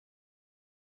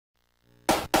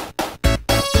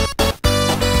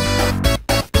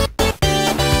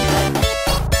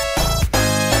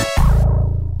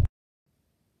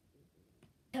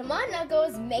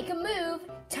make a move.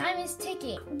 Time is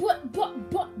ticking. What?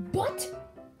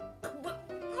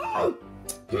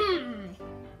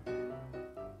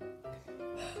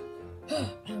 I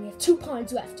only have 2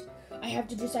 pawns left. I have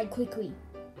to decide quickly.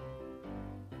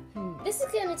 This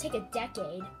is gonna take a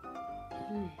decade.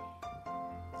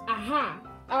 Aha!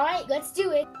 Alright, let's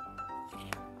do it.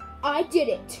 I did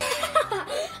it.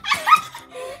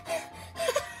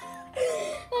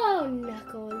 Oh,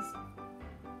 Knuckles.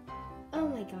 Oh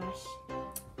my gosh.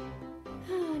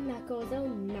 Oh, Knuckles. Oh,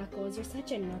 Knuckles. You're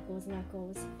such a Knuckles.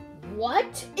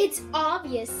 What? It's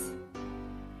obvious.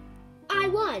 I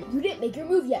won. You didn't make your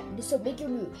move yet, so make your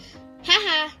move.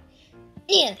 Haha.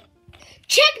 Yeah.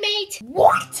 Checkmate.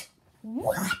 What?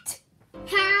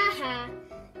 Haha.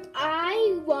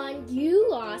 I won. You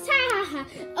lost. Haha.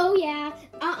 Oh yeah.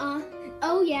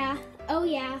 Oh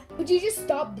yeah. Would you just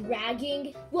stop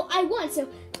bragging? Well, I won, so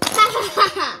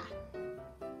ha.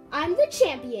 I'm the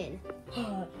champion.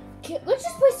 Let's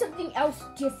just play something else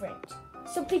different.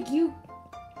 Something you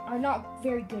are not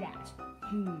very good at.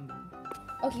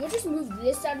 Okay, let's just move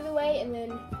this out of the way and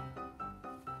then,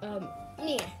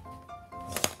 yeah.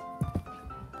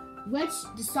 Let's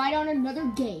decide on another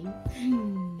game.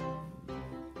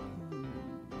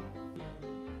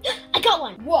 I got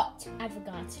one. What? I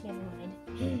forgot. Never mind.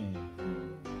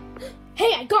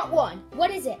 Hey, I got one. What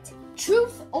is it?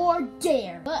 Truth or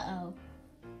dare? Uh-oh.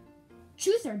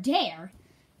 Truth or dare?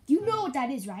 You know what that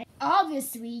is, right?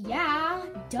 Obviously, yeah.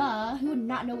 Duh. Who would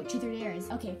not know what truth or dare is?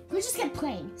 Okay, let's just get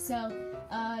playing. So,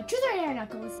 truth or dare,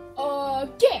 Knuckles?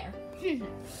 Dare.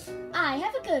 I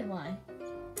have a good one.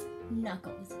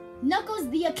 Knuckles. Knuckles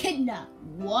the Echidna.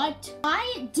 What?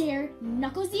 I dare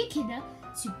Knuckles the Echidna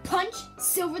to punch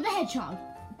Silver the Hedgehog.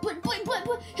 But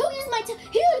he'll use my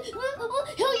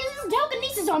he'll use his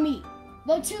telekinesis on me.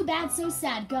 Well, too bad, so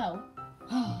sad. Go.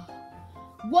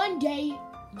 One day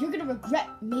you're gonna regret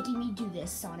making me do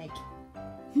this, Sonic.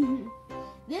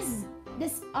 This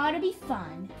ought to be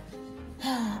fun.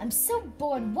 I'm so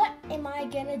bored. What am I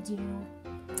gonna do?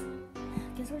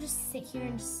 Guess we'll just sit here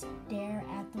and just stare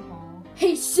at the wall.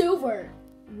 Hey, Silver!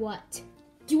 What?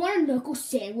 Do you want a knuckle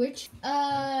sandwich?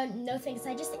 No thanks,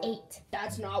 I just ate.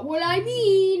 That's not what I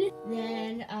mean!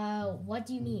 Then, what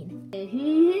do you mean?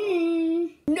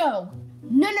 No!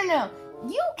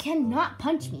 You cannot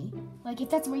punch me. Like, if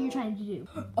that's what you're trying to do.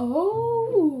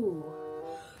 Oh!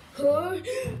 Ugh.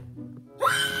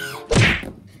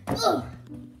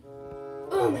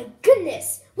 Oh my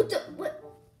goodness! What?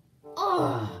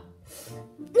 Oh!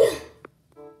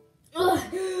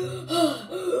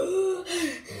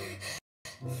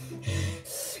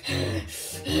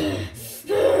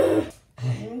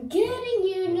 I'm getting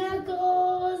you,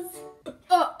 Knuckles!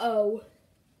 Uh-oh.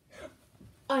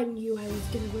 I knew I was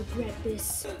gonna regret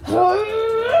this.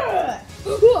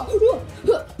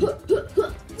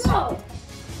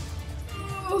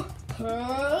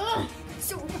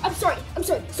 I'm sorry.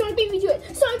 Sonic made me do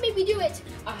it.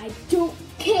 I don't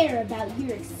care about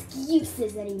your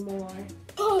excuses anymore.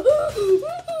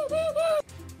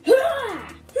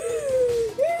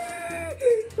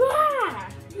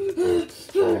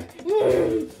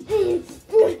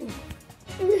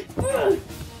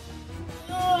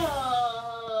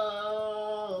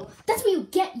 That's what you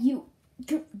get, you.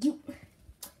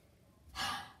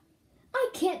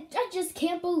 I just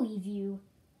can't believe you.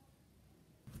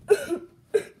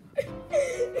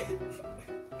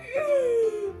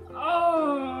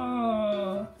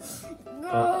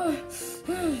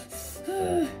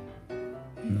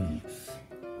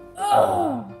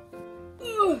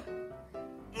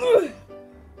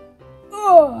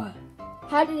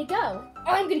 How did it go?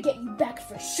 I'm gonna get you back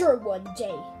for sure one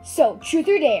day. So, truth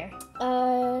or dare?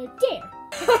 Dare.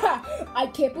 I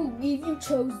can't believe you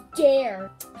chose dare.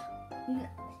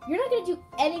 You're not gonna do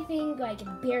anything like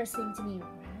embarrassing to me,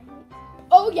 right?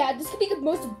 Oh yeah, this could be the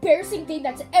most embarrassing thing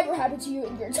that's ever happened to you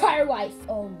in your entire life.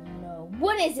 Oh no,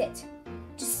 what is it?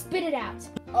 Just spit it out.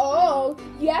 Oh,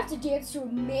 you have to dance to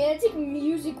romantic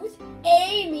music with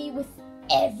Amy with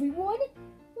everyone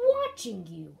watching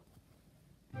you.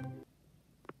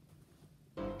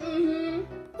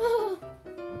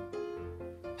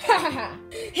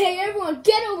 Hey everyone,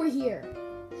 get over here!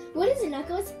 What is it,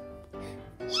 Knuckles?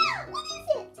 Yeah, what is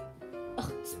it? Oh,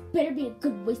 this better be a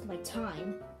good waste of my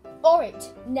time.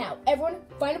 Alright, now everyone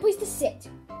find a place to sit.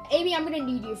 Amy, I'm gonna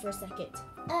need you for a second.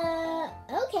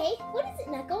 Okay. What is it,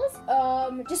 Knuckles?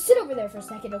 Just sit over there for a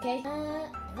second, okay?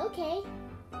 Okay.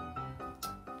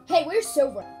 Hey, where's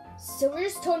Silver? Silver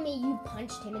just told me you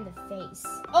punched him in the face.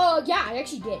 Oh, yeah, I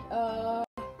actually did.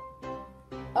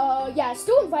 Yeah,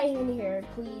 still invite him in here,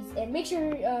 please. And make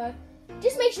sure,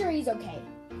 just make sure he's okay.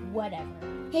 Whatever.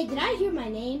 Hey, did I hear my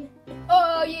name?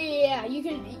 Yeah. You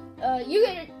can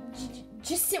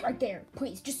just sit right there,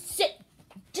 please. Just sit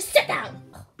down.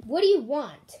 What do you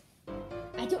want?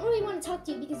 I don't really want to talk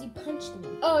to you because you punched me.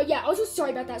 Yeah, I was just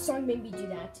sorry about that. Sonic made me do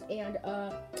that. And,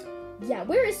 yeah,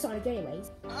 where is Sonic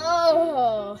anyways?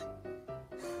 Oh.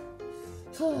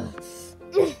 Oh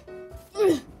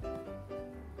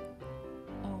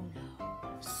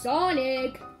no.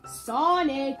 Sonic!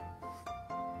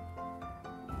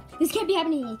 This can't be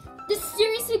happening to me. This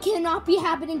seriously cannot be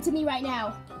happening to me right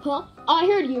now. Huh? I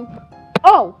heard you.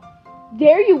 Oh,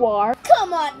 there you are.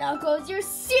 Come on, Knuckles. You're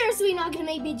seriously not gonna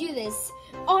make me do this,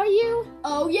 are you?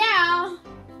 Oh, yeah.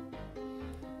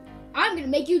 I'm gonna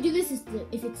make you do this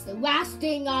if it's the last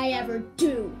thing I ever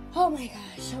do. Oh my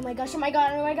gosh, oh my gosh, oh my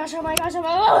god, oh my gosh, oh my gosh, oh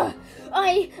my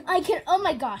oh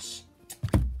my gosh.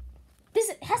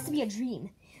 This has to be a dream.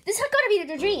 This has gotta be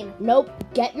the dream. Nope,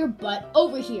 get your butt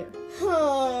over here.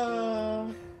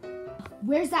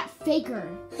 Where's that faker?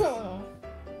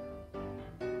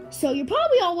 So you're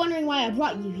probably all wondering why I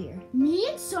brought you here. Me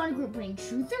and Sonic were playing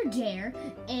Truth or Dare,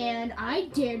 and I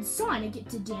dared Sonic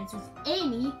to dance with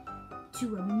Amy to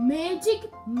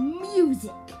romantic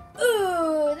music.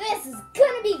 Ooh, this is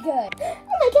gonna be good. Oh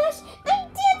my gosh, I'm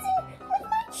dancing with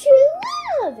my true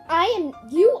love.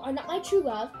 You are not my true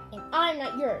love, and I'm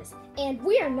not yours. And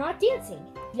we are not dancing.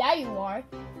 Yeah, you are.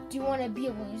 Do you want to be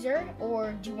a loser,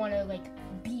 or do you want to,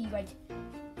 be,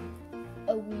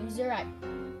 a loser at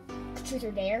Truth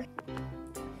or Dare?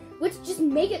 Let's just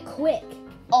make it quick.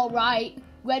 All right,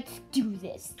 let's do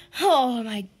this. Oh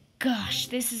my gosh,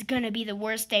 this is gonna be the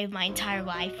worst day of my entire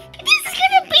life. This is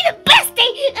gonna be the best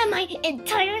day of my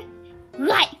entire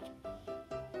life.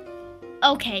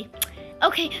 Okay,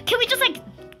 can we just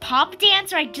pop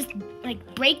dance or just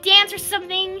break dance or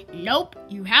something? Nope,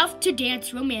 you have to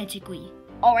dance romantically.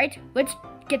 All right, let's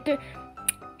get the...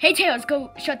 Hey Taylor, let's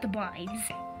go shut the blinds.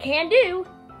 Can do.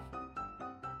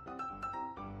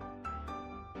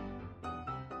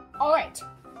 All right,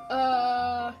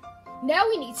 now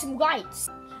we need some lights.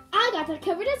 I got that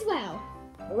covered as well.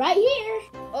 Right here.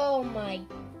 Oh my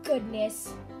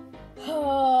goodness.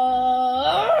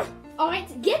 All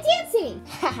right, get dancing.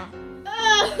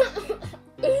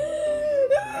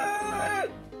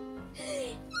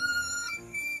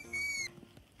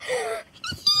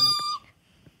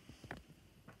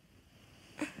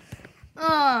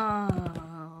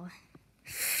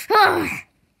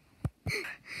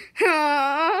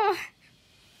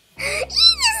 This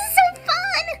is so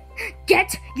fun!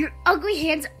 Get your ugly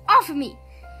hands off of me!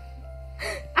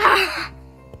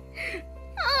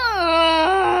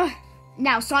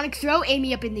 Now, Sonic, throw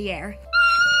Amy up in the air.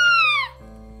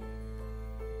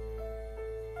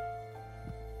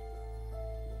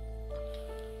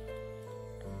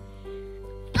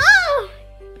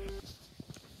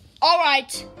 All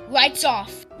right, lights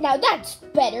off. Now that's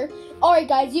better. All right,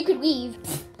 guys, you could leave.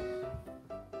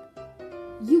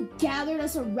 You gathered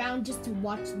us around just to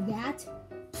watch that?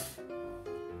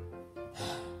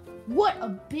 What a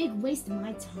big waste of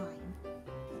my time.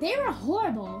 They were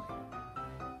horrible.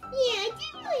 Yeah, I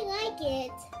didn't really like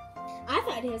it. I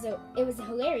thought it was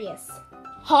hilarious.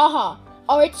 Ha.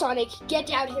 All right, Sonic, get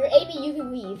down here. Amy, you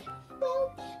can leave.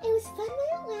 Well, it was fun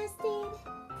while it lasted.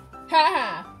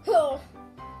 Ha.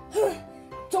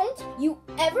 Don't you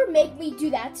ever make me do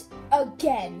that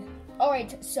again. All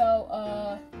right, so,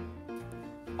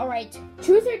 all right,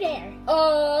 Truth or Dare?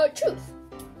 Truth.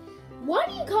 Why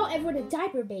do you call everyone a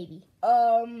diaper baby?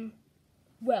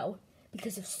 Well,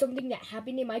 because of something that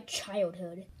happened in my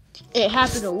childhood. It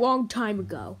happened a long time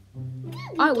ago.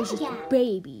 I was just a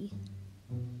baby.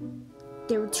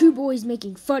 There were two boys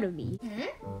making fun of me.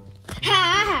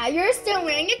 Ha! You're still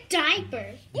wearing a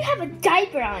diaper. You have a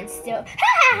diaper on still.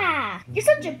 Ha! You're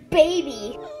such a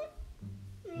baby.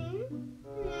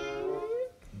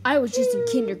 I was just in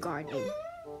kindergarten.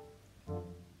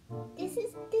 This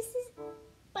is,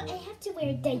 but I have to wear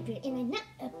a diaper and I'm not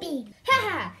a baby.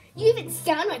 Ha! You even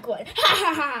sound like one.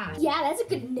 Ha! Yeah, that's a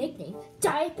good nickname.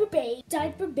 Diaper baby,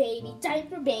 diaper baby,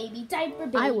 diaper baby, diaper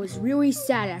baby. I was really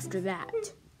sad after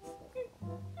that.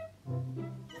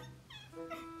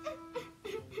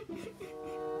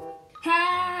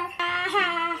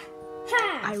 Ha!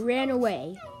 I ran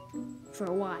away for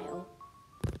a while.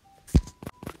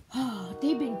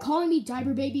 They've been calling me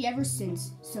diaper baby ever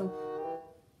since, so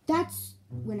that's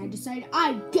when I decided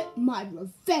I'd get my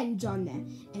revenge on them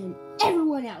and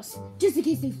everyone else, just in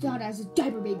case they thought I was a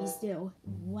diaper baby still.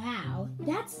 Wow,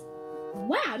 just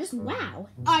wow.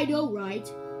 I know, right?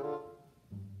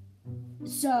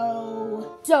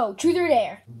 So, Truth or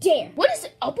Dare? Dare. What is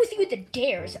up with you with the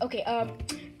dares? Okay,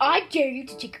 I dare you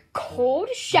to take a cold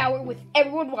shower with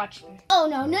everyone watching. Oh,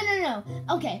 no.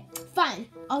 Okay, fine.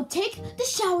 I'll take the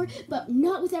shower, but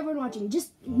not with everyone watching.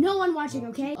 Just no one watching,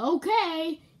 okay?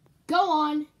 Okay, go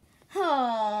on.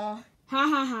 Oh.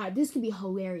 Ha. This could be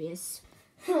hilarious.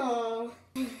 Oh.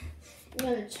 I'm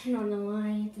gonna turn on the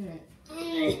light and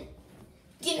then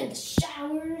get in the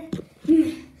shower.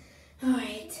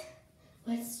 Alright,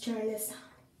 let's turn this on.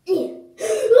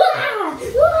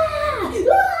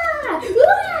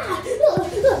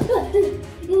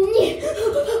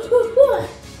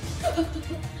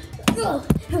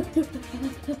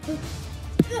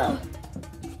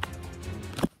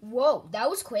 Whoa, that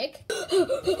was quick.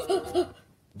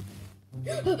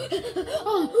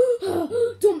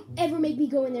 Don't ever make me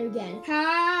go in there again.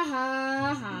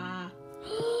 Ha.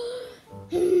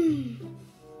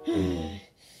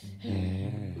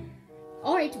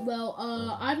 Alright, well,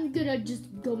 I'm gonna just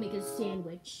go make a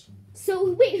sandwich.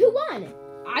 So, wait, who won?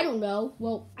 I don't know.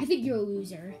 Well, I think you're a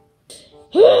loser.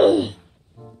 Fine.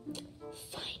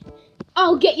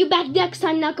 I'll get you back next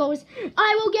time, Knuckles.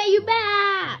 I will get you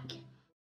back.